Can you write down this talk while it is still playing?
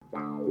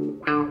Good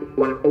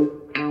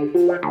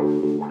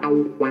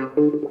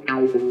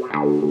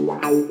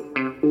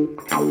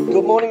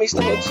morning,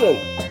 Mr.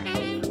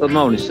 Hudson. Good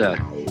morning, sir.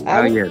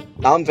 How are you?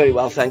 I'm very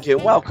well, thank you,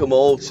 and welcome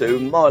all to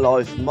My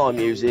Life, My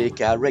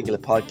Music, our regular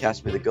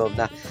podcast with the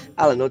Governor,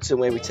 Alan Hudson,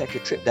 where we take a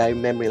trip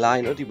down memory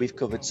lane. Huddy, we've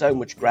covered so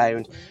much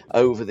ground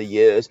over the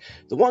years.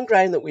 The one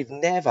ground that we've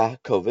never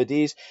covered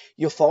is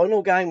your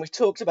final game. We've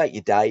talked about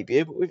your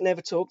debut, but we've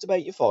never talked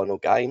about your final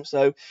game.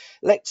 So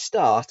let's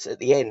start at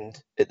the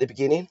end, at the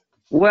beginning.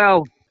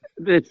 Well,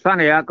 it's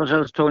funny because I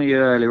was talking to you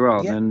earlier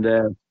on, Yeah.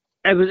 and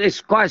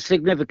it's quite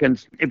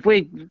significant. If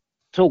we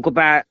talk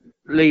about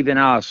leaving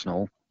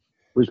Arsenal,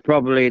 was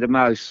probably the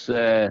most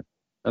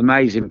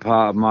amazing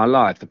part of my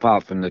life,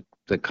 apart from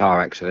the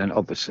car accident,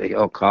 obviously,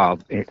 or car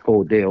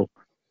ordeal,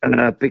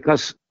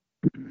 because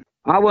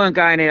I weren't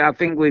going in. I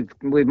think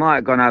we might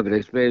have gone over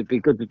this, but it'd be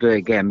good to do it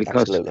again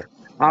because Absolutely.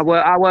 I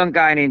weren't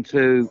going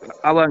into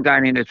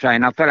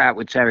train. I fell out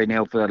with Terry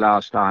Neal for the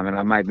last time, and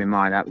I made my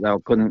mind up that I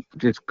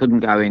couldn't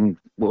go in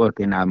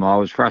working no more. I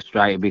was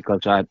frustrated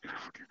because I had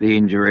the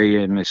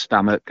injury in my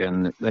stomach,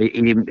 and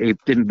he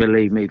didn't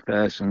believe me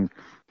first. And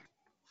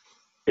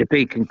if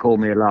he can call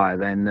me a liar,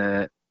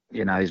 then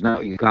he's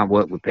not. You can't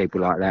work with people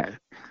like that.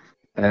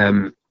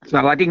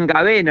 So I didn't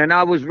go in, and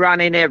I was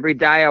running every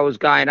day. I was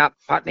going up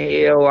Putney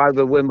Hill,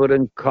 over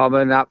Wimbledon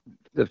Common, up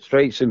the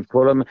streets in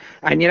Fulham,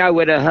 and you know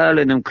where the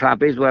Hurlingham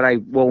Club is, where they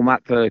warm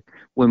up for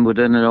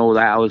Wimbledon and all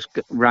that. I was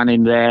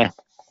running there.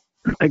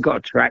 They got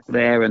a track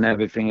there and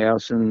everything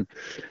else, and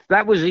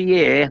that was a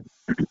year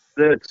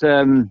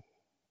that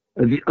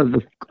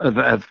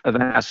of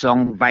our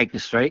song Baker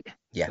Street,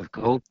 Yeah. of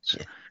course.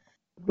 Yeah.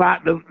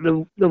 But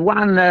the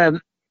one, I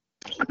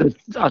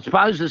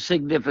suppose the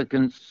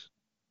significance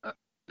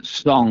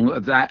song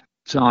of that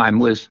time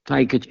was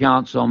Take a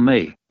Chance on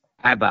Me,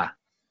 ABBA,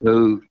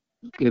 who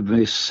give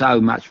me so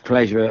much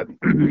pleasure,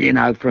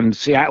 from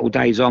Seattle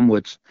days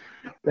onwards.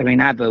 I mean,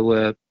 ABBA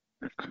were,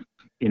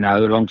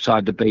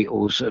 alongside the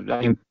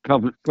Beatles,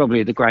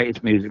 probably the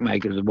greatest music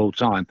makers of all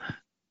time.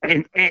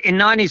 In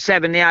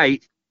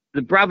 1978,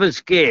 the Brothers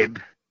Gibb,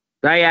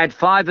 they had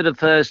 5 of the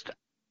first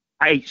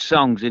 8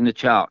 songs in the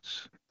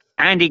charts.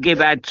 Andy Gibb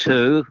had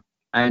 2,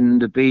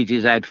 and the Bee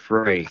Gees had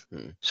 3.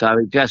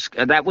 So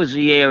that was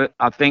the year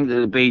I think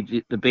that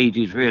the Bee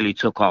Gees really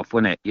took off,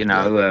 wasn't it?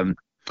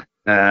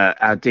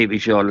 How Deep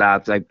Is Your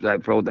Love, they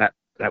brought that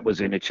was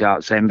in the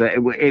charts then, but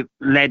it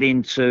led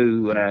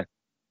into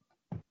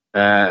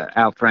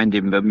our friend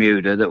in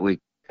Bermuda that we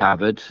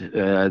covered,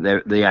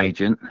 the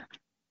agent,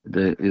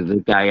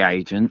 the gay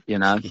agent,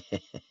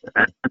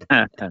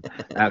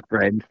 our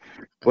friend.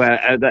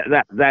 Well,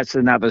 that's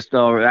another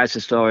story. That's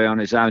a story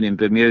on its own in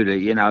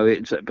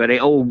Bermuda, but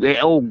it all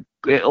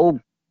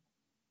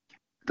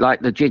like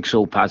the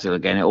jigsaw puzzle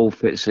again. It all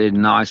fits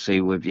in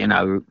nicely with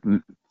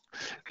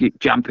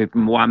jumping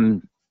from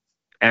one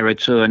era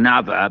to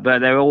another, but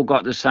they're all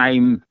got the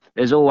same.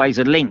 There's always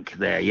a link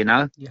there,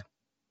 Yeah.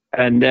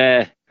 And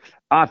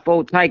I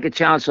thought Take a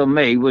Chance on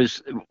Me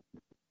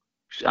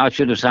I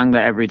should have sung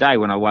that every day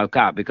when I woke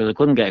up because I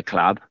couldn't get a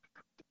club.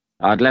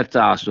 I'd left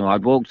Arsenal.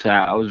 I'd walked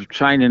out. I was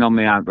training on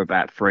my own for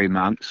about 3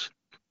 months,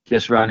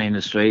 just running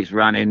the streets,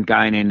 going in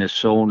the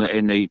sauna,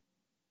 in the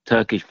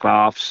Turkish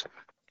baths,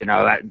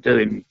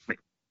 doing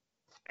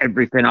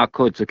everything I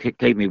could to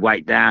keep me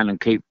weight down and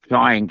keep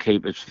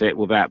us fit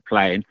without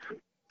playing.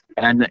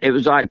 And it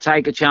was like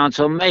Take a Chance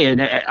on Me.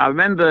 And I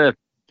remember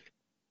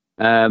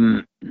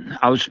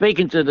I was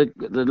speaking to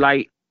the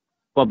late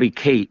Bobby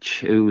Keach,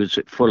 who was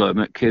at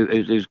Fulham.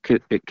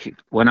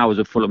 When I was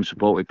a Fulham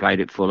supporter, we played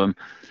at Fulham.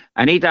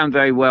 And he done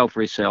very well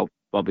for himself,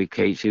 Bobby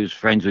Keach. He was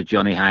friends with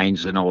Johnny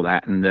Haynes and all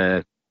that. And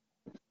I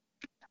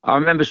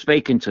remember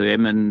speaking to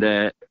him,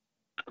 and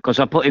because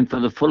I put him for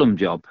the Fulham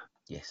job.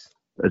 Yes.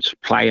 As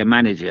player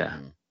manager.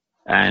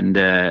 And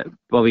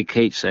Bobby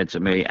Keats said to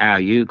me, Al,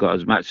 you got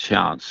as much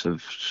chance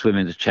of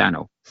swimming the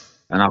channel,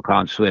 and I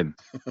can't swim.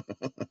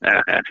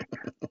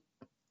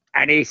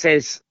 And he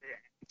says,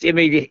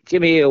 Jimmy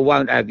Hill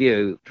won't have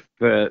you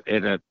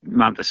in a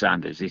month of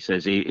Sundays. He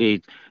says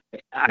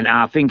and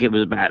I think it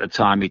was about the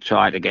time he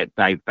tried to get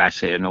Dave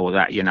Bassett and all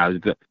that,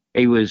 but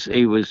he was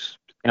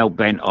hell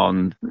bent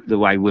on the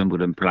way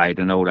Wimbledon played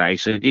and all that. He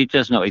said, you're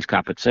just not his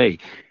cup of tea.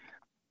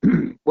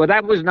 Well,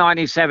 that was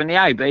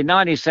 1978, but in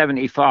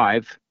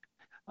 1975,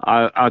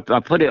 I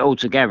put it all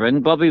together,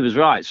 and Bobby was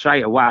right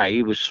straight away.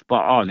 He was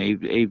spot on.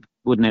 He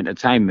wouldn't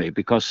entertain me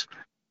because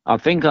I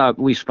think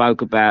we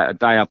spoke about a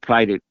day I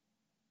played it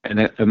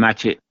in a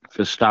match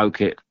for Stoke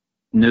at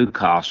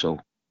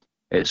Newcastle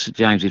at St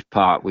James's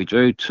Park. We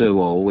drew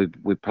 2-2.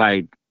 We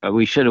played.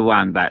 We should have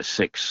won about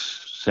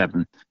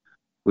 6-7.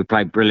 We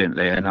played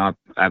brilliantly, and I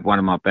had one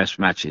of my best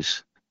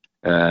matches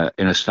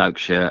in a Stoke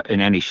shirt, in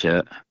any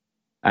shirt.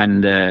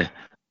 And I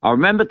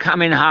remember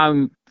coming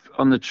home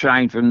on the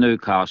train from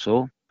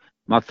Newcastle.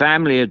 My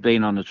family had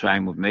been on the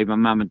train with me. My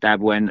mum and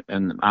dad went,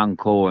 and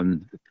uncle,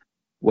 and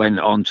went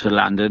on to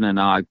London,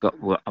 and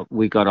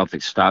we got off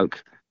at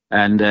Stoke.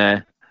 And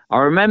I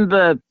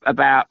remember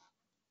about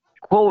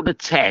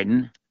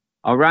 9:45,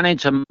 I ran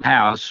into my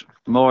house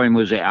Maureen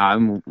was at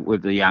home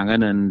with the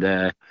young'un,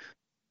 and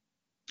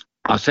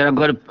I said I'm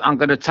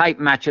gonna tape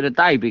Match of the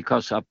Day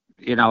because I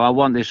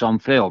want this on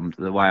film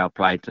the way I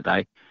played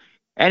today.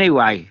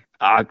 Anyway,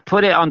 I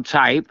put it on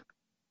tape,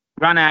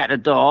 ran out the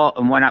door,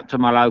 and went up to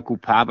my local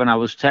pub, and I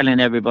was telling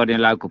everybody in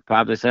the local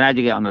pub. They said, "How'd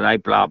you get on today?"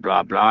 Blah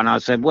blah blah, and I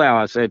said,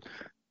 "Well,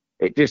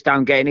 it just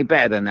don't get any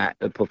better than that,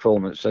 the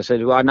performance." I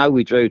said, "Well, I know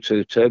we drew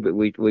 2-2, but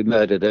we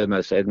murdered them."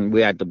 I said, "And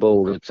we had the ball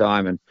all the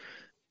time." And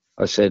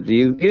I said,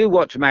 you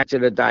watch Match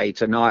of the Day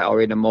tonight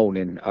or in the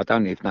morning. I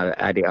don't even know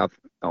add it up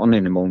on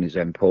in the mornings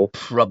then, Paul.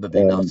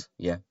 Probably not.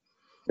 Yeah.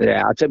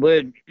 Yeah, I said,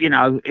 well,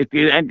 if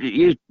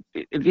you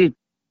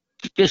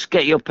just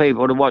get your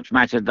people to watch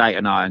Match of the Day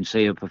tonight and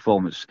see a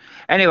performance.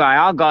 Anyway,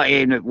 I got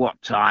in at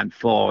what time?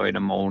 4 in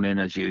the morning,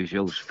 as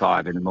usual.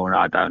 5 in the morning,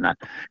 I don't know.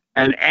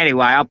 And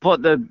anyway, I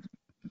put the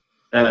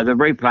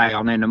replay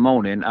on in the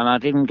morning, and I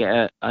didn't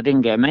get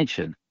a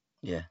mention.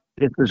 Yeah.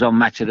 This was on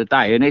Match of the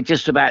Day, and it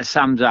just about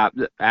sums up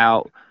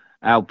how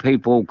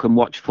people can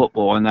watch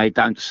football and they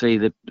don't see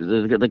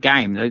the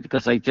game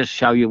because they just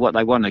show you what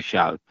they want to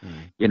show,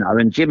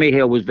 And Jimmy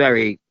Hill was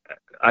I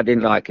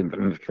didn't like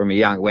him from a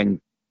young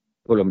when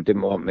Fulham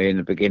didn't want me in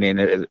the beginning.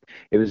 It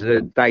was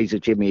the days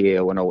of Jimmy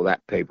Hill and all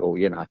that people,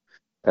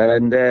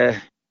 And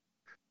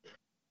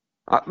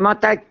my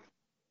dad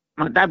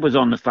was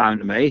on the phone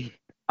to me.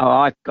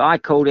 Oh, I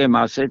called him.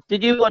 I said,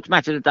 "Did you watch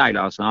Match of the Day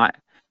last night?"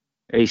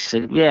 He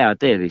said, "Yeah, I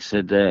did." He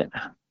said, "It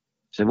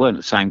weren't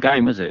the same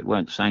game, was it? It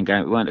weren't the same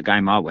game. It weren't the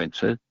game I went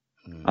to."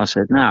 I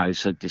said, "No." He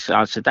said,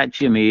 "That's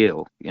Jimmy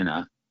Hill,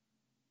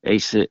 He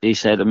said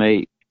to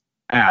me,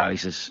 "Al," he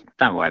says,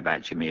 "Don't worry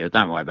about Jimmy Hill.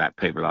 Don't worry about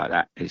people like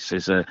that." He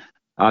says,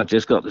 "I've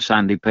just got the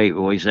Sunday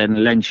people." He said,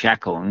 "And Len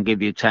Shackle and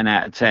give you 10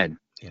 out of 10."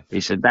 Yeah.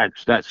 He said,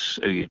 "That's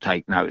who you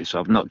take notice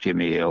of, not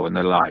Jimmy Hill and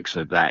the likes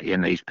of that,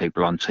 these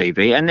people on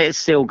TV." And it's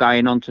still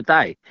going on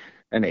today.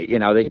 And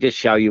they just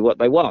show you what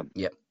they want.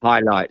 Yep.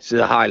 Highlights.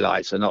 The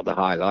highlights are not the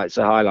highlights.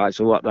 The highlights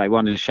are what they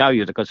want to show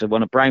you because they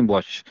want to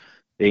brainwash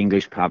the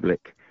English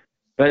public.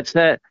 But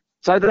so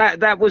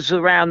that was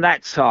around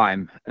that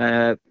time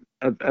of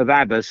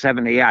ABBA,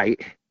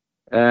 78.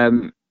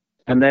 And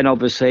then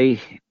obviously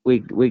we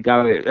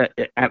go.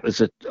 That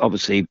was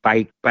obviously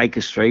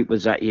Baker Street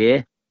was that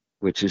year,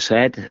 which is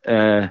said.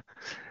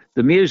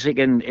 The music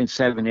in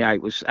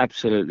 78 was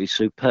absolutely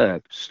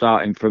superb,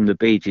 starting from the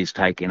Bee Gees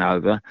taking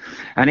over.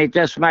 And it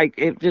just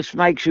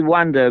makes you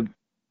wonder,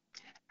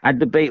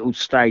 had the Beatles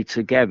stayed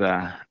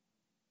together,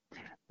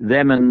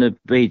 them and the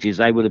Bee Gees,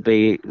 they would have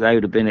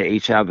been at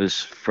each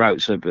other's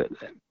throats.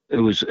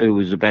 Who was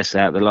the best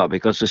out of the lot?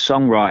 Because the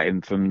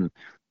songwriting from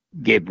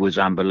Gibb was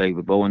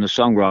unbelievable, and the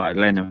songwriter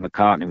Lennon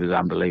McCartney was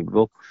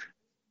unbelievable.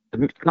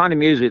 The kind of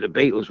music the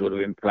Beatles would have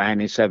been playing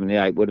in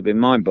 78 would have been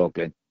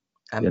mind-boggling.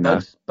 And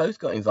both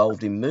got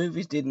involved in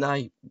movies, didn't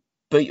they?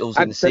 Beatles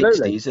in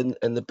Absolutely. the 60s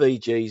and the Bee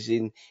Gees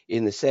in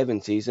the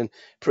 70s, and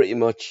pretty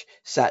much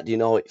Saturday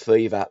Night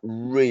Fever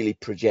really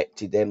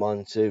projected them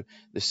onto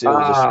the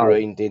silver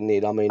screen, didn't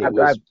it? I mean, it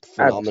was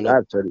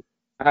phenomenal.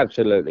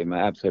 Absolutely,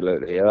 mate,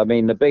 absolutely. I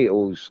mean, the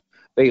Beatles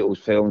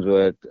films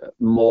were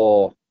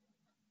more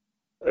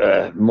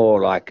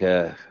like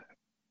a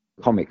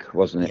comic,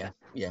 wasn't it?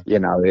 Yeah.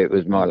 It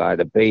was more like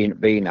the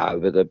Beano,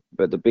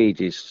 but the Bee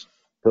Gees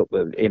took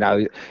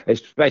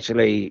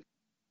especially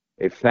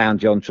it found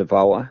John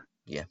Travolta.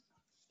 Yeah.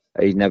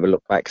 He never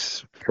looked back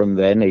from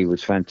then. He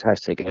was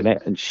fantastic in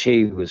it, and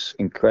she was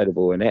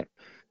incredible in it.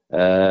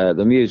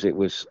 The music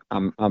was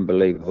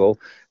unbelievable,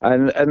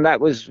 and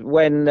that was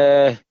when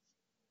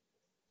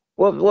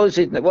what was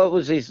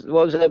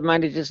the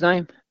manager's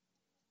name?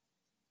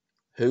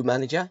 Who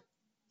manager?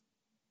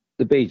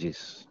 The Bee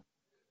Gees.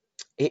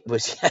 It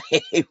was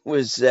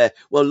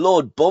well,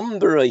 Lord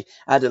Bunbury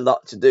had a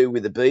lot to do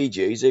with the Bee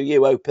Gees, who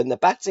you opened the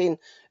batting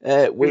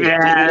with.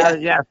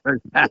 Yeah.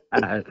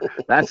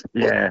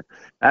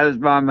 That was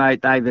my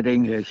mate David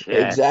English.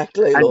 Yeah.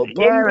 Exactly, Lord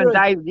Bunbury.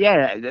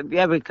 And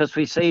Dave, because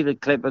we see the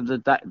clip of the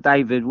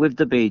David with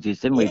the Bee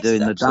Gees, didn't we,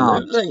 doing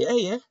absolutely.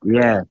 The dance?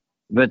 Yeah.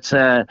 But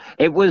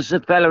it was the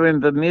fella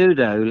in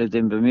Bermuda who lived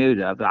in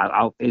Bermuda.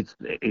 His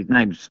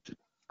name's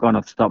gone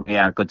off the top of my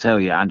head. I could tell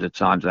you 100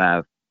 times out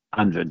of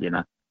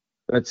 100,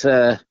 But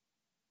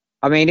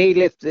I mean, he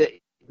lived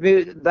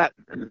that.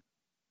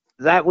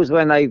 That was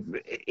when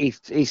he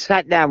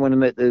sat down with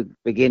them at the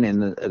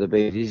beginning of the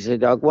Bee Gees. He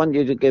said, "I want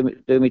you to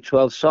do me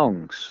 12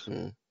 songs,"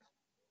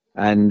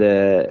 and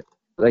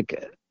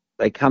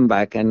they come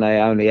back and they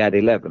only had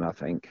 11, I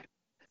think.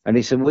 And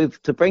he said,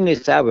 to bring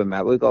this album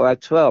out, we've got to have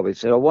 12. He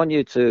said, "I want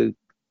you to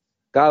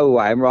go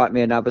away and write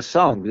me another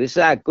song." This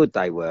is how good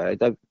they were,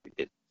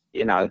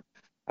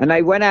 And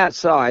they went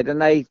outside and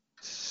they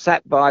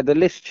sat by the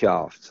lift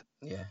shaft.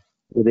 Yeah.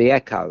 With the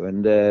Echo,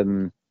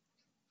 and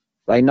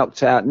they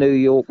knocked out New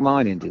York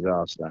mining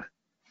disaster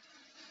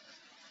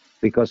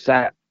because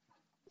that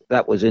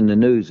was in the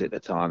news at the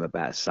time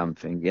about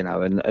something,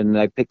 and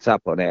they picked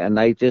up on it, and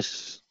they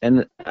just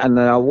and then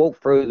I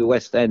walked through the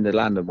West End of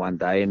London one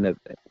day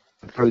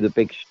through the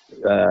big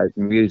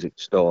music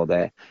store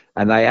there,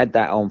 and they had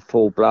that on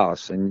full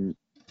blast, and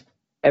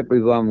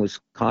everyone was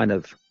kind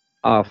of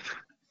half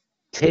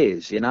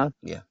tears, you know.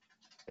 Yeah.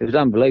 It was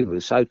unbelievable. It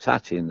was so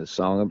touching, the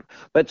song.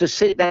 But to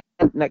sit down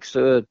next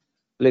to a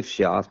lift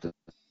shaft,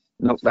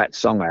 knock that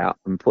song out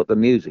and put the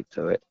music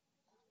to it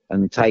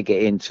and take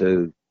it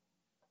into,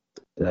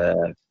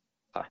 uh,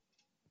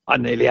 I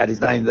nearly had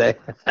his name there.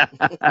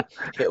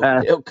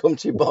 It'll come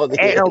to you by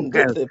the It'll end of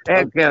go. the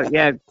It'll go. podcast.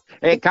 Yeah,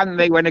 it comes to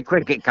me when the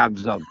cricket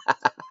comes on.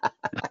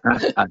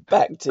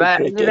 Back to But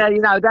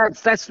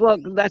cricket. that's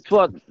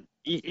what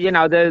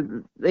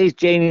these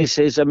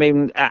geniuses. I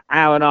mean,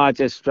 Al and I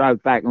just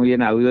drove back, and we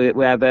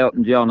have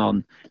Elton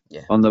John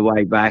Yeah. on the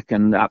way back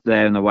and up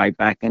there on the way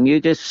back, and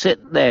you just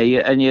sit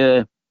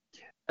there,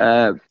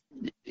 uh,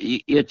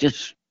 you're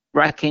just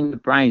racking your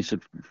brains to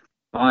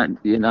find,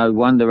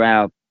 wonder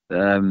how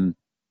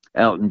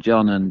Elton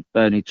John and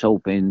Bernie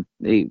Taupin,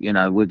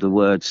 with the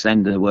words,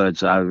 send the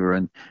words over,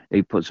 and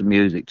he puts some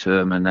music to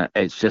them, and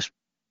it's just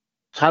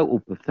total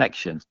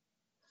perfection.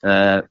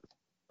 Uh,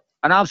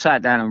 and I've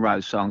sat down and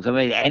wrote songs. I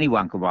mean,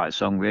 anyone can write a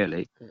song,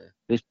 really. Yeah.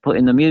 Just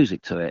putting the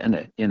music to it, isn't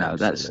it?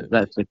 Absolutely.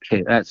 That's the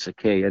key. That's the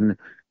key. And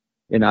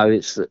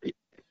it's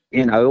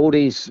all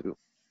these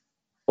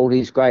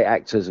great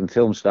actors and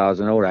film stars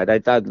and all that. They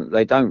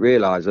don't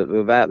realise that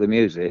without the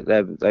music,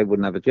 they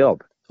wouldn't have a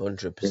job.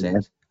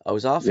 100%. I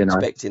was half You know.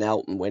 expecting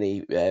Elton when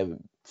he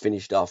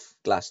finished off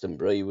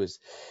Glastonbury. He was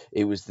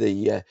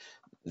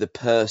the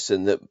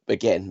person that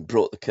again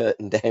brought the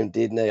curtain down,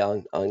 didn't he,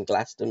 on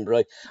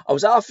Glastonbury? I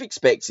was half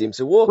expecting him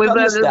to walk on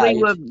the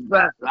stage.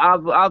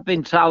 I've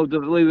been told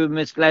that we were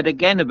misled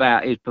again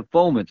about his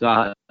performance.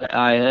 I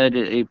heard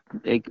he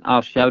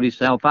half showed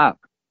himself up.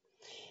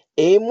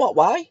 In what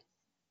way?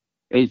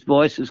 His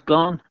voice has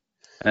gone,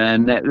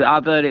 and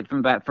I've heard it from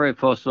about 3 or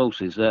 4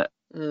 sources that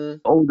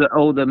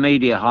all the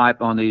media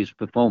hype on his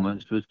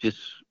performance was just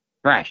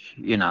trash.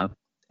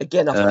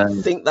 Again, I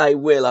think they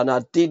will, and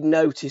I did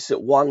notice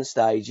at one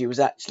stage he was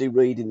actually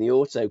reading the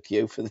auto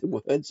cue for the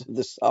words of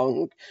the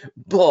song,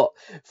 but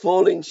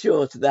falling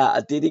short of that,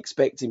 I did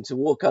expect him to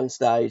walk on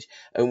stage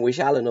and wish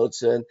Alan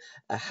Hudson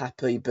a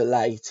happy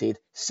belated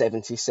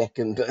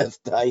 72nd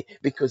birthday,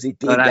 because he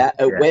did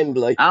that at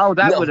Wembley. Oh,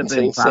 that would have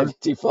been fun.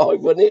 1975,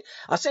 wouldn't it?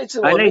 I said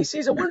to my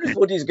missus, I wonder if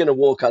Woody's going to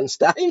walk on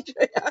stage.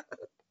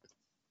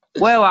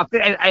 Well,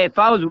 if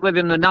I was with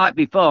him the night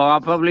before, I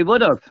probably would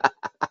have.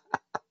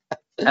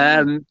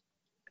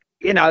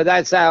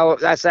 That's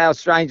how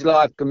strange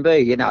life can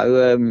be.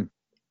 I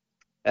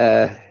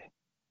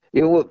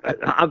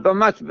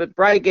must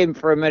break in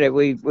for a minute.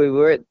 We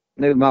were at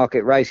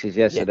Newmarket Races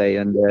yesterday,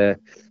 and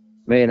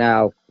me and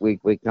Al, we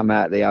come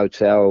out of the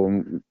hotel,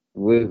 and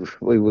we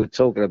were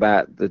talking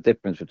about the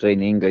difference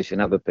between English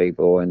and other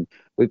people, and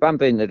we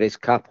bumped into this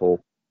couple,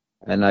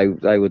 and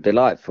they were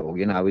delightful.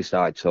 We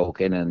started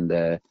talking, and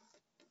they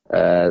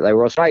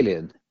were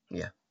Australian.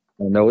 Yeah.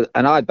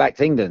 And I backed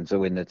England to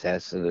win the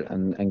test,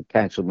 and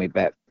cancelled my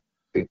bet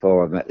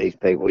before I met these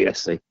people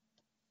yesterday.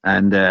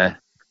 And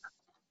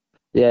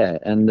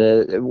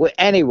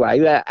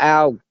anyway,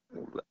 Al,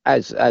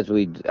 as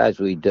we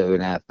do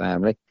in our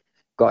family,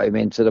 got him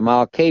into the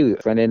marquee,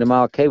 friend in the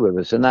marquee with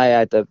us, and they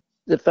had the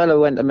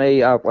fellow went to me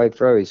halfway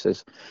through. He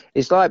says,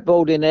 "It's like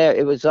boarding there.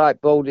 It was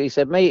like boarding." He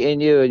said, "Meeting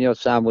you and your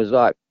son was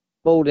like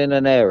boarding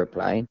an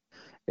aeroplane."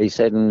 He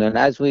said, and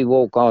as we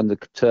walk on the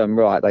turn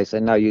right, they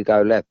say, "No, you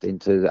go left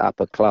into the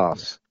upper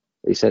class."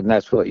 He said, and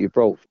that's what you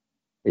brought.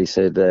 He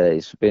said,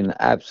 it's been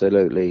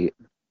absolutely,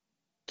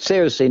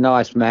 seriously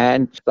nice,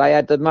 man. They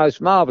had the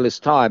most marvellous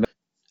time.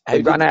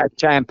 They ran out of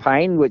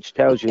champagne, which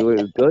tells you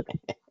it was good.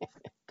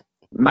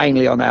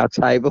 Mainly on our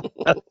table.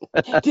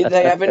 Did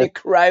they have any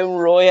Crown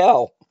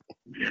Royal?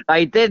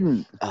 They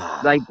didn't.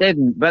 They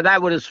didn't. But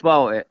that would have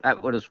spoiled it.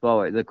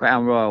 The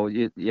Crown Royal,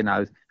 you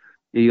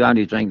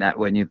only drink that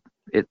when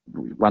it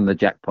won the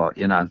jackpot,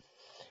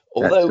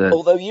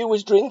 Although you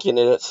was drinking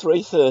it at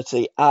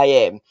 3:30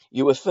 a.m.,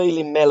 you were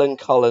feeling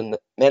melancholy.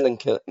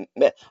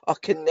 I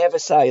can never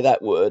say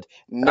that word.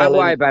 Don't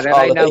worry about it.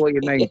 They know what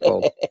you mean,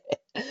 Paul.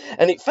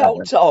 And it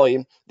felt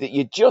time that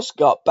you just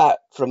got back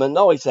from a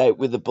night out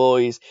with the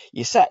boys.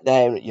 You sat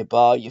down at your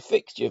bar, you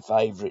fixed your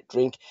favourite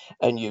drink,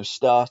 and you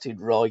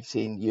started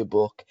writing your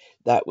book.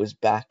 That was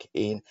back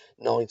in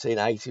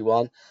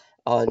 1981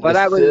 on your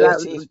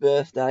 30th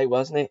birthday,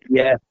 wasn't it?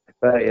 Yeah,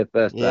 30th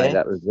birthday. Yeah.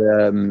 That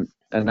was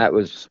and that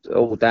was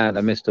all down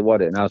to Mr.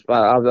 Waddett.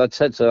 And I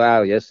said to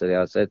Al yesterday,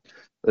 I said,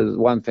 there's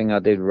one thing I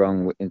did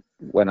wrong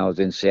when I was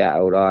in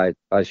Seattle. I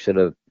should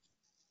have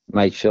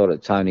made sure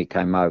that Tony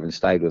came over and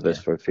stayed with us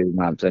for a few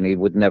months, and he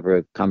would never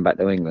have come back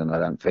to England, I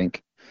don't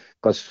think,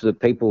 because the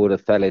people would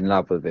have fell in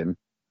love with him.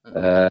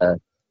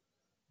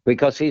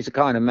 Because he's the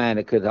kind of man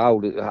that could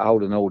hold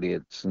an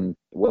audience, and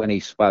when he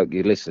spoke,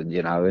 you listened,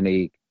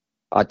 and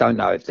I don't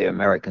know if the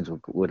Americans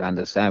would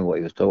understand what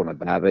he was talking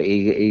about, but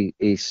he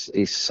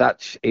was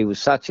such a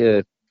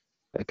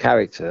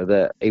character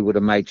that he would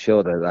have made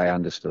sure that they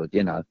understood,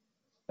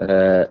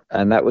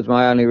 and that was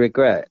my only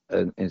regret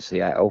in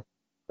Seattle,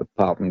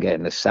 apart from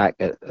getting the sack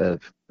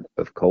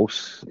of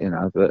course,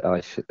 but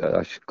I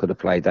could have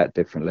played that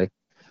differently.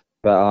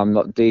 But I'm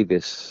not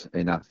devious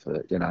enough,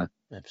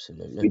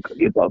 Absolutely.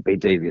 You've got to be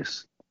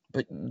devious.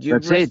 But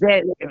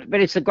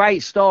But it's a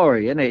great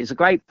story, isn't it? It's a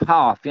great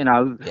path, you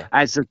know. Yeah.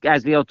 As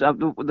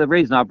the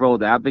reason I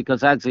brought that up,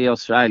 because as the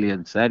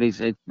Australian said, he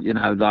said, you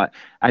know, like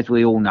as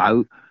we all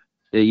know,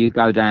 that you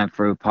go down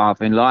through a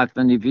path in life,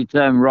 and if you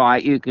turn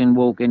right, you can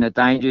walk into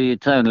danger. You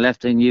turn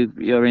left, and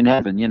you're in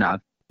heaven, you know.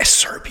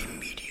 SRB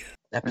Media.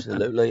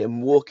 Absolutely.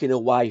 And walking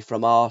away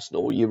from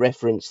Arsenal, you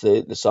referenced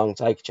the song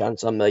Take a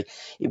Chance on Me.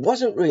 It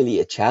wasn't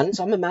really a chance.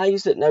 I'm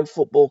amazed that no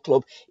football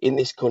club in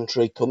this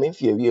country coming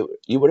for you.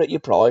 You were at your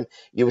prime.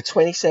 You were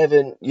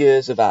 27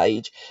 years of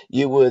age.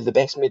 You were the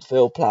best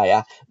midfield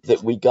player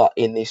that we got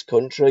in this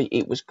country.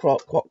 It was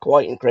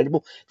quite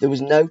incredible. There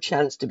was no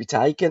chance to be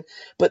taken,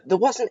 but there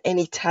wasn't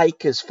any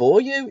takers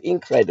for you,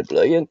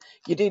 incredibly. And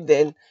you did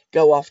then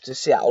go off to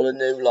Seattle, a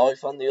new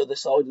life on the other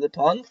side of the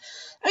pond.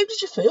 How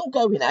did you feel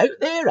going out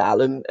there,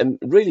 Al, and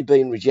really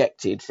being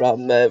rejected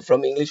from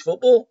English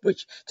football?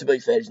 Which, to be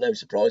fair, is no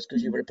surprise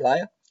because you were a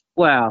player.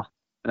 Well,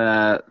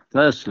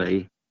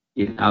 firstly,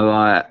 you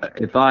know,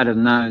 if I'd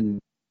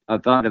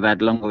have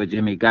had longer with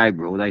Jimmy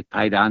Gabriel, they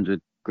paid 100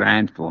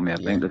 grand for me. I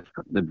think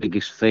the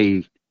biggest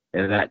fee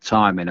at that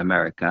time in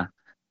America.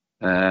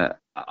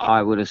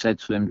 I would have said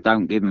to him,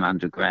 don't give him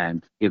 100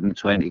 grand, give him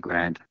 20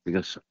 grand,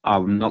 because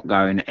I'm not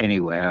going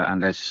anywhere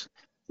unless,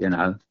 you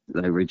know,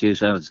 they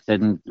reduce. I'd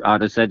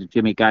have said to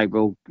Jimmy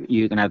Gabriel,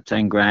 you can have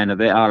 10 grand of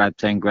it, I'll have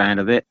 10 grand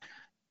of it,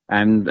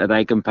 and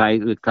they can pay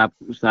the club.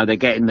 So they're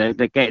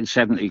getting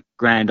 70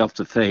 grand off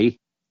the fee,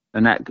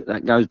 and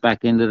that goes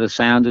back into the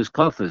Sounders'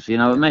 coffers. You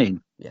know what I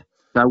mean? Yeah.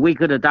 So we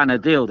could have done a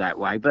deal that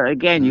way, but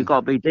again, you've got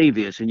to be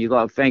devious, and you've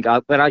got to think.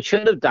 But I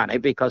should have done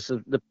it because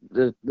of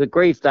the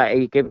grief that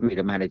he gave me,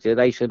 the manager.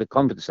 They should have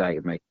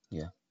compensated me.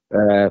 Yeah.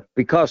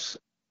 Because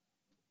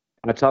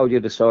I told you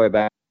the story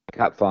about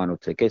cup final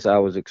tickets. I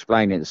was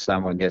explaining to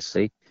someone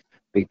yesterday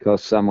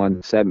because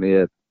someone sent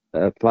me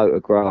a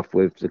photograph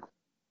with the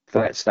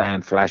fat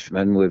Stan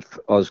Flashman with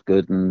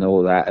Osgood and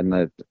all that, and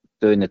they're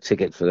doing the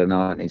ticket for the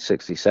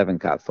 1967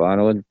 cup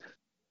final. And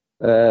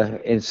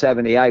in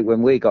 78,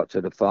 when we got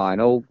to the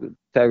final,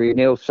 Terry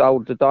Neal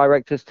sold the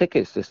director's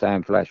tickets to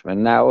Stan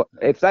Flashman. Now,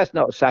 if that's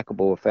not a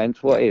sackable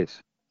offence, what is?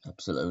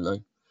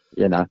 Absolutely.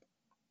 You know.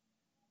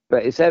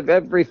 But it's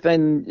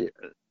everything.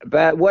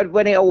 But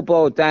when it all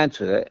boiled down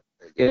to it,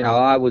 you know,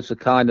 I was the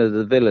kind of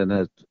the villain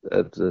of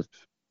the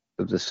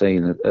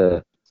scene of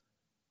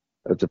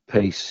the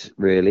piece,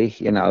 really.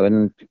 You know,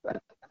 and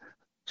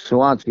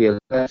to answer your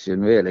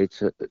question, really,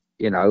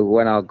 you know,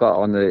 when I got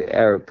on the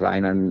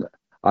aeroplane and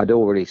I'd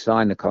already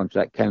signed the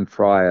contract, Ken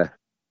Fryer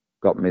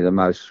got me the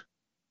most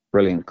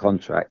brilliant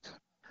contract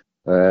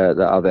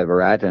that I've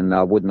ever had, and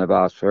I wouldn't have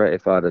asked for it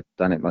if I'd have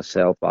done it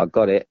myself. But I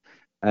got it,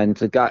 and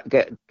to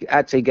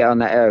actually get on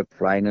that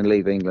aeroplane and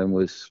leave England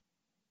was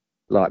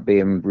like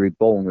being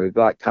reborn. It was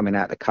like coming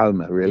out of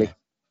coma, really. Yeah.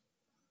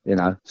 You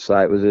know, so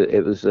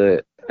it was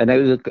an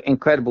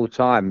incredible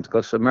time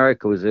because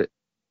America was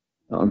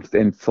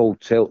in full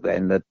tilt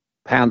then. The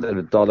pound and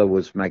the dollar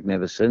was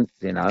magnificent.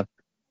 You know,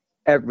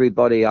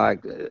 everybody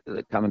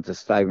coming to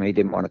stay with me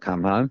didn't want to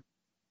come home.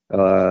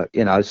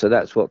 You know, so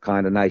that's what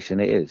kind of nation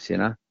it is, you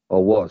know,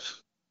 or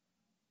was.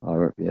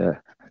 Yeah,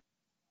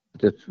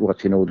 just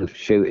watching all the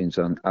shootings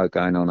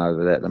going on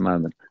over there at the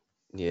moment.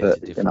 Yeah,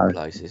 it's a different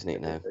place, isn't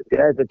it now?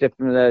 Yeah, it's a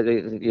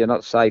different. You're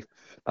not safe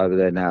over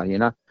there now, you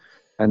know,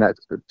 and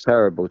that's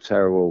terrible. It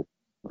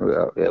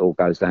all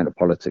goes down to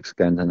politics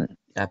again, doesn't it?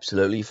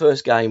 Absolutely. Your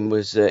first game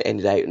was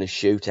ended out in a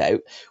shootout.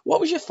 What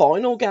was your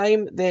final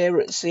game there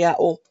at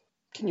Seattle?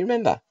 Can you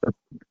remember?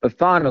 The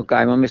final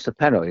game, I missed a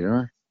penalty,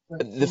 didn't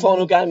I? The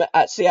final game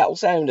at Seattle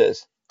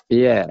Sounders?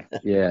 Yeah.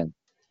 And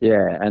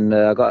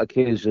I got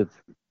accused of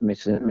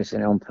missing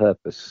it on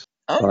purpose.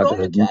 Oh,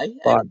 right, okay.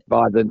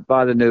 By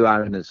the new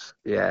owners,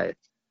 yeah.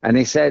 And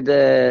he said,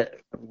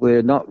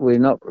 we're not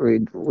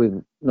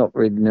renewing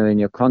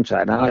your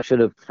contract. Now I should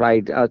have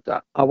played.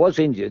 I was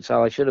injured,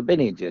 so I should have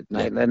been injured.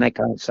 Yeah. Then they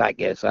can't sack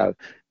you. So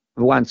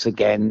once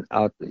again,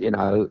 you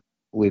know,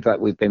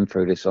 we've been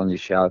through this on your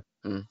show.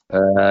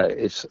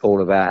 It's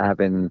all about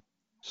having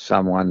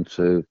someone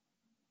to,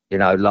 you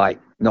know, like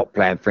not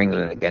playing for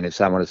England again. If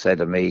someone had said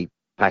to me,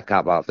 pack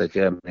up after the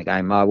Germany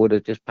game, I would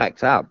have just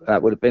packed up.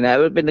 That would have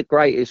been the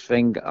greatest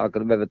thing I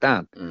could have ever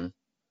done.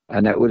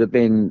 And that would have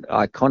been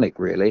iconic,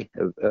 really.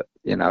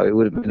 You know, it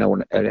would have been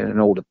in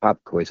all the pub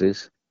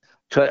quizzes.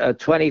 A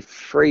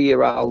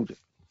 23-year-old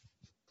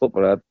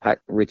footballer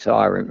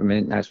retiring from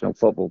international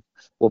football.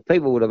 Well,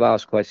 people would have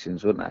asked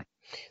questions, wouldn't they?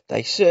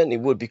 They certainly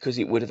would, because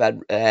it would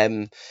have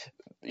had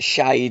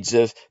shades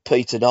of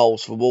Peter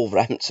Knowles for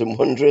Wolverhampton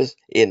Wanderers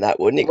in that,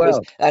 wouldn't it?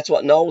 Because that's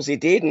what Knowlesy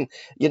did, and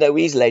you know,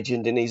 his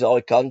legend and his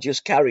icon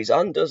just carries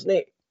on, doesn't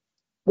it?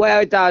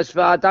 Well, it does,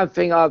 but I don't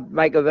think I'd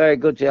make a very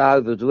good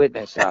Jehovah's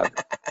Witness, though.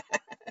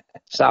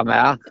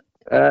 Somehow.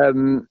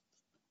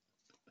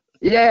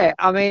 Yeah,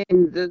 I mean,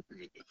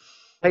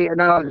 Peter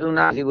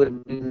Knowles he would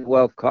have been the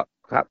World Cup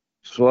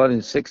squad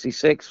in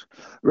 '66.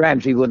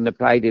 Ramsey wouldn't have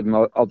played him,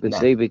 No,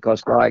 obviously,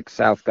 because like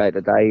Southgate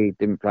today, he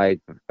didn't play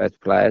the best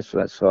players, so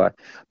that's why.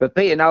 But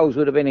Peter Knowles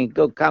would have been in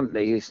good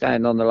company. He's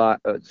standing on the line,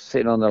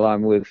 sitting on the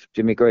line with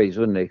Jimmy Greaves,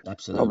 wouldn't he? Probably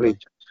absolutely.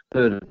 two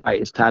of the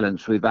greatest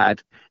talents we've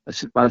had,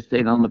 both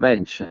sitting on the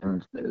bench.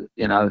 And,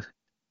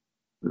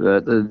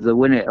 the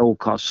win at all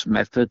costs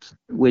method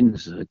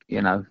wins,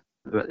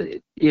 But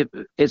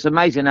it's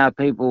amazing how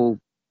people,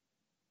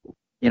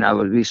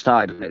 we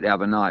started it the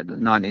other night,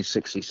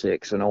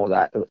 1966 and all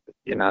that,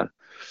 you know,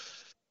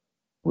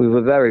 we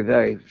were very,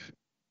 very,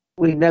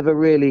 we never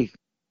really,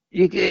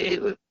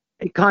 it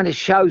kind of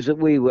shows that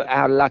we were,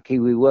 how lucky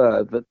we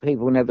were, but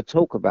people never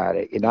talk about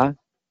Yeah, it.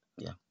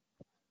 yeah.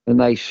 And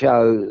they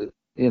show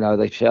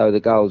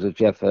the goals of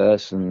Jeff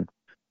Hurst, and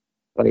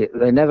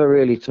they never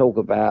really talk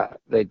about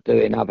they do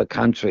it in other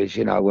countries,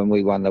 when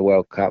we won the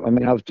World Cup. I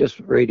mean, I was just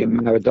reading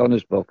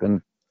Maradona's book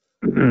and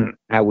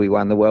how we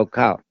won the World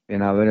Cup,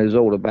 and it was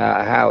all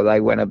about how they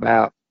went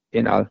about,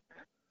 you know.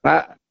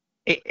 But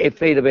if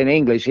he'd have been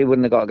English, he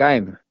wouldn't have got a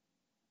game.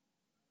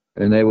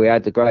 And then we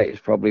had the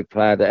greatest probably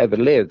player that ever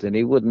lived, and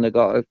he wouldn't have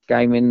got a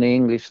game in the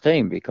English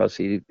team because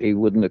he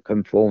wouldn't have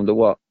conformed to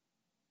what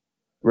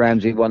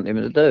Ramsey wanted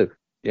him to do,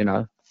 you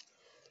know.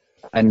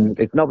 And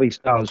if Nobby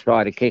Stiles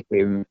tried to kick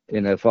him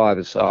in a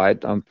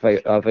five-a-side,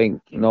 I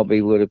think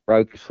Nobby would have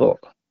broke his foot.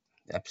 You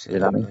know,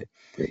 Absolutely.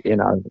 you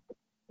know,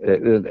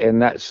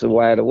 and that's the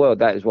way of the world.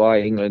 That is why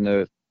England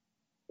are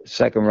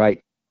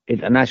second-rate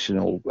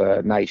international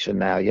nation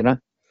now.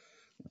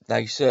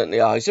 They certainly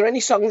are. Is there any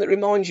song that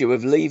reminds you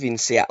of leaving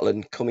Seattle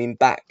and coming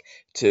back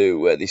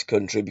to this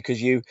country?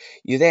 Because you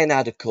then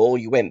had a call,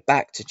 you went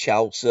back to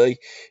Chelsea,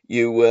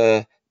 you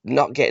were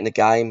not getting a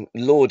game.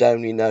 Lord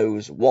only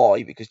knows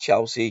why, because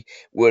Chelsea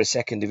were a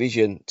second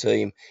division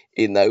team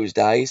in those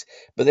days.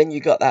 But then you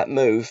got that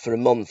move for a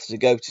month to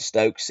go to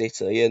Stoke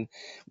City, and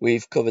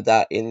we've covered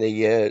that in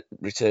the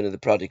Return of the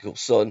Prodigal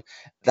Son.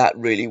 That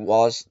really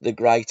was the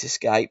great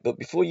escape. But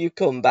before you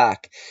come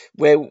back,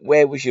 where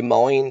was your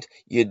mind?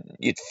 You'd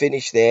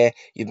finished there.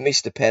 You'd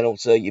missed a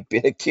penalty. You'd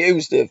been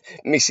accused of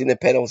missing a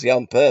penalty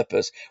on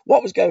purpose.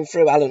 What was going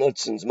through Alan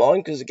Hudson's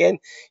mind? Because again,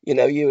 you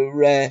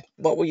were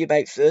what were you,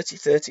 about 30,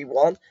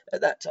 31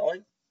 at that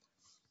time?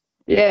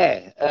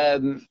 Yeah.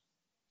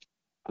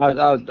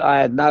 I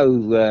had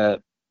no.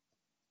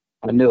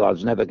 I knew I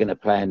was never going to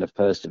play in the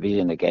first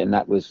division again.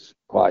 That was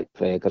quite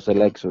clear because their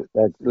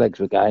legs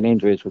were going,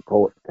 injuries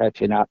were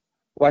catching up.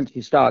 Once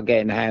you start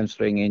getting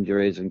hamstring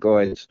injuries and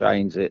groin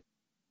strains, at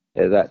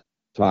that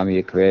time of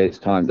your career, it's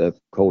time to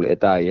call it a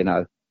day.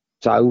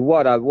 So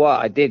what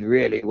I did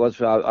really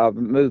was I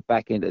moved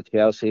back into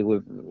Chelsea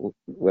with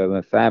where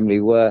my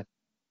family were,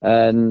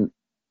 and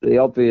the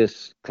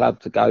obvious club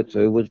to go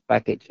to was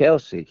back at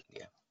Chelsea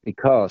Yeah.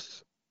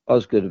 because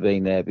Osgood had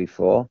been there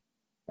before.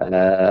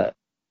 Uh,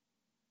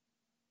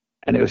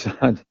 and it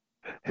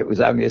was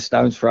only a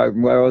stone's throw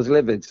from where I was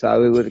living,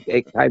 so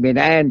it came in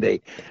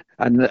handy.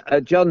 And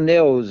John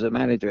Neal was the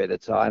manager at the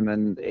time,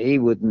 and he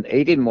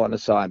didn't want to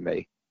sign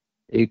me.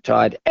 He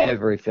tried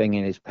everything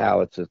in his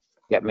power to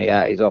get me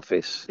out of his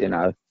office.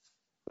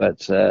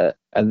 But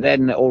and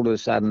then all of a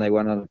sudden they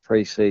went on a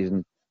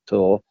pre-season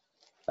tour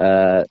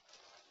uh,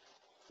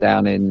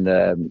 down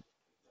in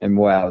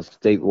Wales,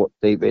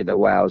 deep into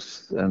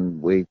Wales,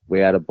 and we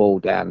had a ball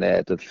down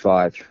there to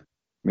five.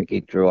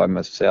 Mickey Droy,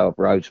 myself,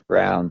 Rose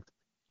Brown,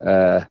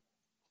 uh,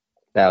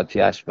 Dal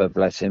Jasper,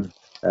 bless him.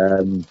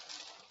 And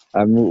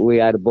we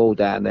had a ball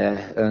down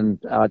there,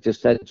 and I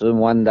just said to them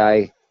one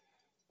day,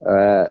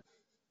 uh,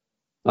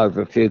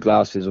 over a few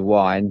glasses of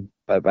wine,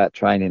 about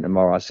training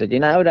tomorrow. I said,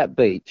 that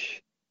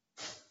beach.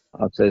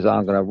 I says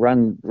I'm going to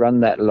run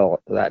that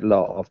lot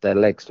off their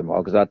legs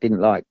tomorrow because I didn't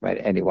like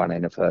anyone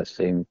in the first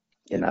team.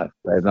 Yeah.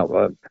 They're not.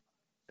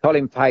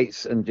 Colin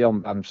Pates and John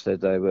Bumstead,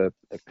 they were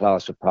a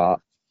class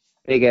apart.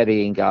 Big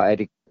Eddie Ingar,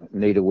 Eddie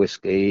needed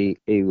whiskey.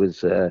 He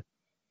was a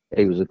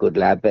good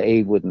lad, but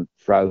he wouldn't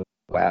throw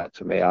out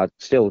to me. I'd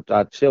still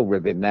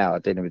rib him now. I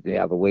did him the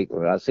other week.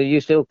 I said,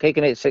 "You still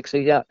kicking it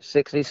 60,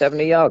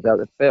 70 yards out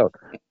the field?"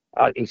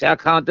 He said, "I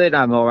can't do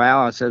no more,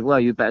 Al." I said, "Well,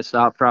 you better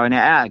start throwing it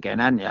out again,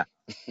 hadn't you?"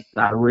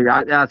 So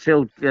I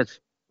still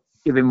just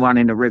give him one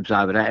in the ribs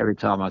over that every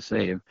time I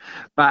see him.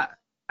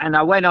 And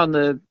I went on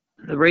the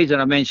reason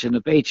I mentioned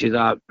the beaches.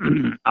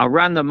 I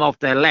ran them off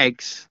their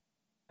legs,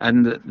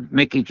 and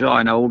Mickey Droy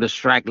and all the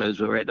stragglers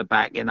were at the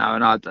back, and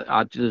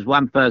there's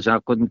one person I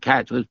couldn't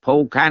catch was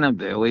Paul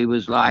Cannonville. He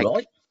was like,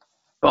 Right.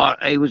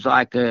 but he was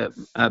like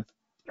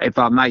if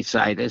I may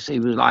say this, he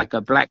was like a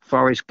Black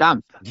Forest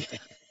Gump.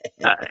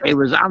 It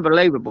was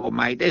unbelievable,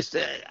 mate.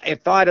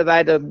 If I'd have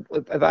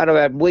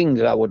had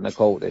wings, I wouldn't have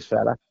caught this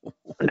fella.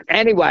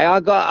 Anyway,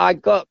 I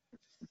got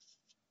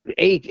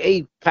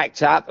he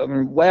packed up,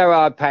 and where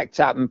I packed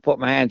up and put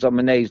my hands on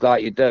my knees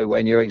like you do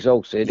when you're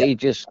exhausted, Yeah. he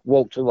just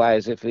walked away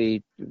as if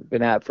he'd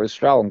been out for a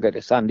stroll and get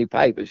the Sunday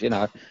papers. And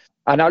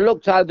I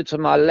looked over to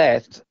my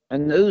left,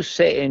 and who's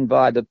sitting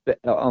by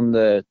on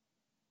the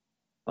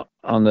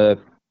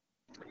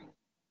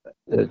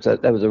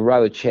there was a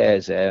row of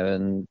chairs there,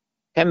 and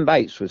Ken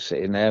Bates was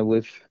sitting there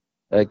with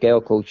a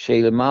girl called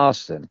Sheila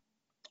Marston.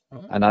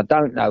 Oh. And I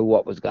don't know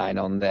what was going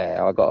on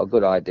there. I got a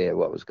good idea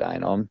what was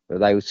going on, but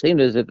they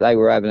seemed as if they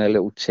were having a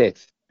little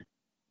tiff.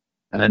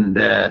 And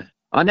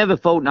I never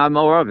thought no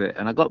more of it.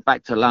 And I got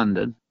back to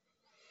London.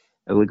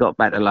 And we got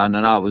back to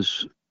London. I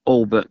was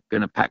all but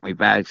going to pack my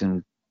bags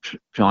and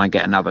try and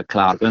get another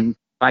club. And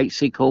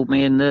Batesy called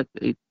me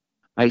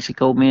Batesy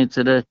called me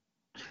into the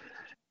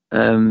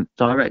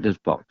director's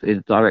box,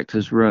 the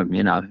director's room,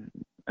 you know.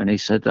 And he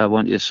said, "I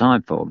want you to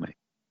sign for me."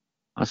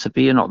 I said,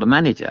 "But you're not the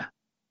manager."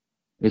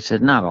 He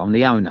said, "No, I'm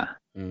the owner."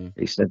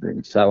 He said,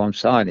 "So I'm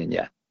signing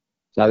you."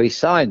 So he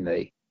signed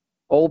me,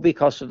 all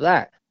because of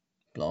that.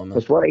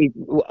 Because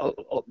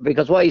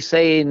what he's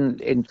saying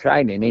in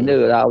training, he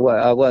knew that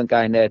I weren't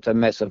going there to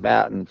mess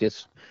about and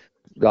just,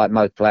 like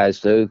most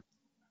players do,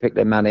 pick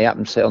their money up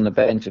and sit on the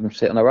bench and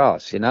sit on their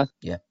arse, you know.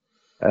 Yeah.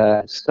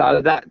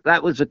 So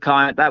that was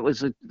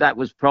that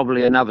was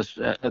probably another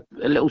a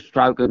little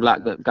stroke of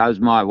luck that goes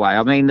my way.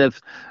 I mean,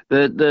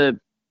 the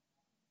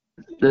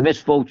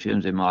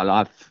misfortunes in my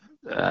life,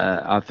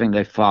 I think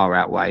they far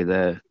outweigh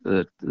the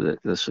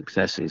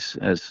successes,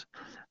 as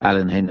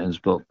Alan Hinton's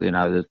book, you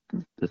know,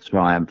 the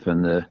triumph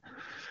and the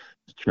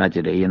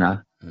tragedy, you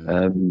know.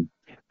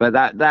 But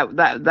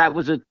that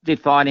was a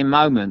defining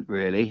moment,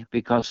 really,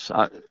 because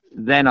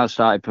then I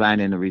started playing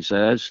in the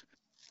reserves.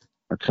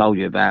 I told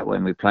you about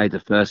when we played the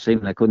first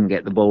team, they couldn't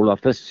get the ball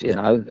off us, you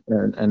know,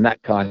 and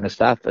that kind of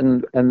stuff,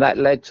 and that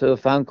led to a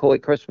phone call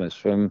at Christmas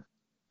from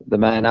the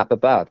man up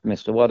above,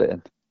 Mr.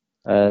 Waddington.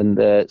 And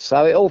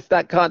so it all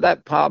that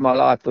part of my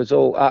life was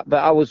all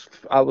but I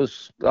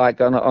was like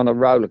on a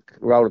roller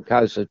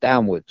coaster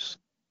downwards,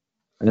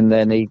 and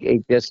then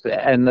he just,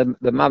 and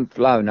the month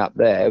loan up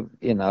there,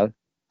 you know,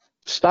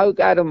 Stoke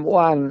hadn't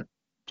won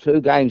 2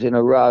 games in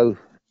a row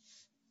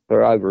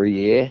for over a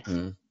year.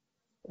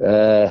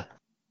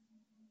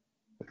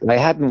 They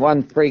hadn't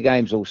won 3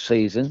 games all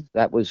season.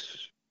 That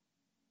was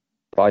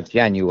by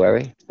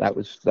January. That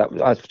was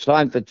I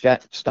signed for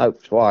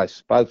Stoke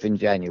twice, both in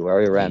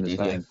January around the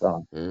same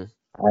time.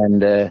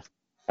 And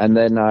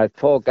then I had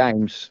 4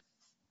 games.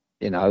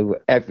 You know,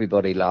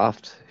 everybody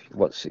laughed.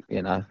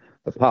 You know,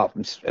 apart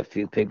from a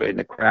few people in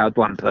the crowd,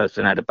 one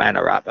person had a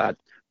banner up at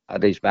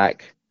his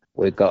back.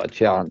 We've got a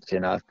chance,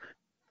 you know.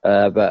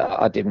 But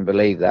I didn't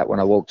believe that when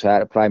I walked out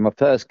to play my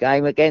first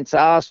game against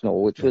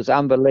Arsenal, which was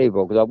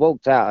unbelievable, because I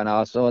walked out in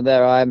Arsenal and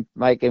there I am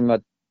making my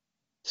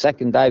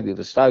second debut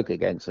for Stoke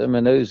against them,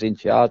 and who's in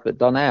charge but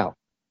Don Howe?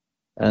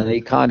 And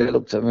he kind of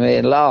looked at me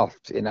and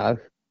laughed, you know,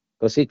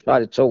 because he tried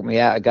to talk me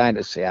out of going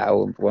to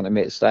Seattle and wanted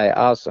me to stay at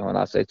Arsenal. And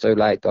I said, "Too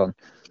late, Don."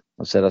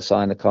 I said, "I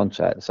signed the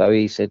contract." So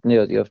he said,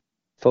 "Neil, you're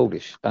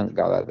foolish. Don't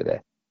go over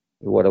there.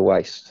 What a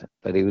waste."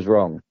 But he was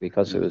wrong,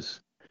 because it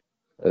was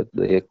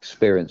the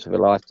experience of a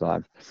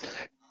lifetime.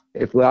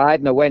 If I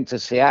hadn't went to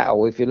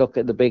Seattle, if you look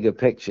at the bigger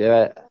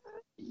picture,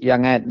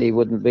 young Anthony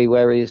wouldn't be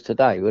where he is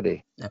today, would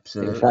he?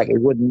 Absolutely. In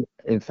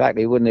fact,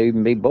 he wouldn't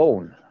even be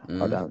born.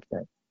 I don't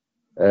think,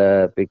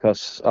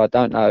 because I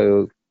don't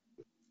know.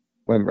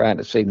 Went round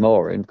to see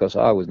Maureen, because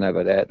I was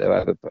never there to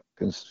have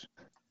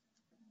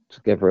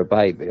to give her a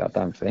baby. I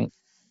don't think.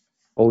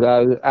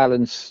 Although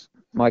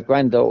my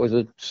granddaughter was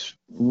a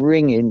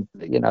ringing,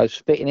 you know,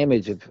 spitting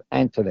image of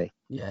Anthony.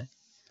 Yeah.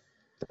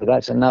 So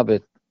that's another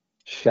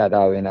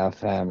shadow in our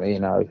family, you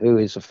know, who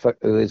is a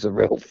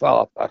real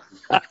father.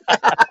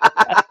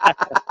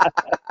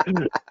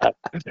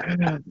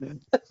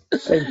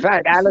 In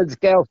fact, Alan's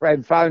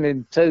girlfriend phoned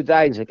in 2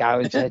 days ago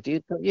and said,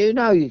 "You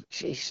know,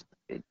 she's,"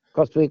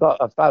 because we got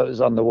her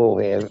photos on the wall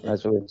here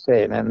as we were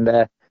sitting,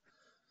 and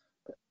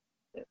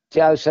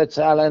Joe said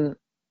to Alan,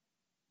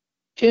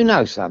 "Do you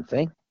know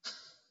something?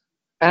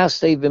 Our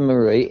Stephen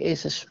Marie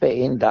is a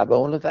spitting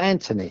double of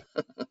Anthony."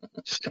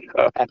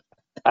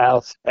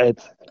 Al said,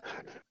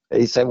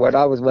 he said, when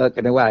I was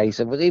working away, he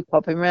said, "Was he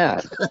popping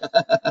round?"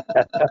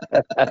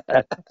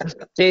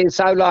 See, it's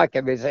so like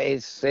him.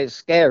 It's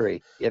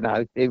scary, you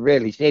know. It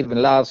really, she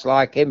even laughs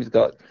like him. He's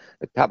got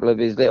a couple of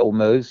his little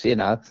moves, you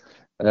know.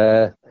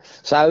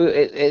 So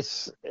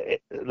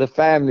the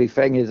family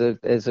thing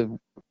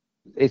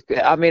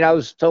I mean, I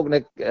was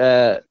talking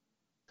to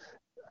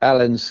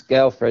Alan's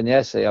girlfriend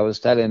yesterday. I was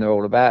telling her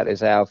all about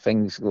this, how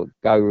things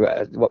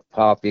go, what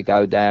path you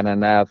go down,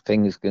 and how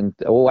things can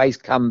always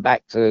come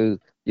back to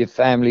your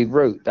family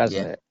root,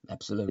 doesn't it?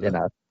 Absolutely.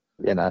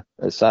 You know.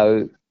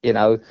 So you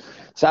know,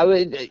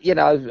 you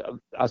know,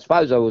 I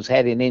suppose I was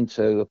heading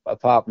into,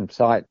 apart from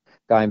sight,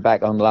 going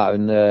back on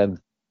loan.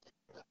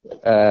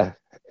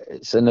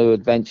 It's a new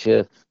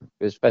adventure,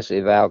 especially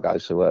if Al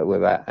goes to work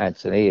with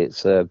Anthony.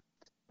 It's a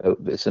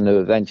new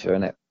adventure,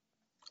 isn't it?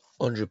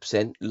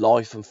 100%.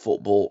 Life and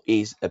football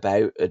is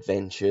about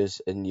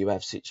adventures, and you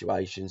have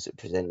situations that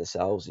present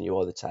themselves, and you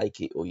either take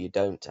it or you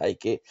don't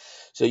take it.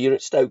 So you're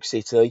at Stoke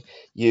City.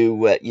 You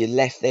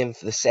left them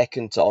for the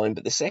second time,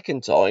 but the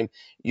second time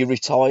you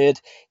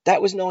retired.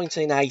 That was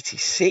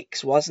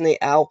 1986, wasn't it,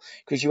 Al?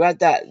 Because you had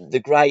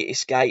the Great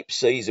Escape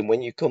season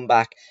when you come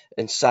back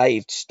and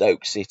saved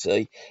Stoke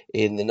City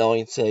in the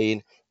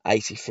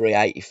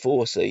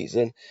 83-84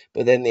 season,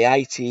 but then the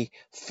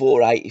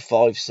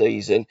 84-85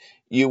 season,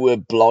 you were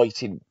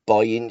blighted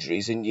by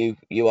injuries and you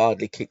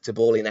hardly kicked a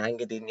ball in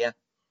anger, didn't you?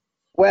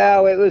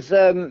 Well, it was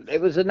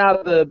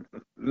another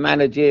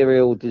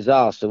managerial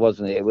disaster,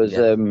 wasn't it?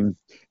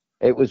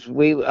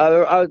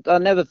 I'll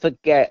never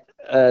forget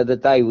the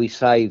day we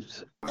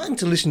saved. And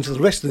to listen to the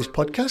rest of this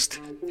podcast,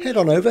 head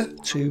on over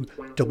to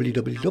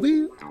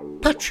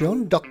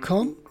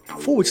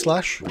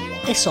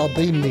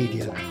www.patreon.com/SRB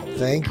Media.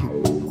 Thank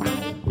you.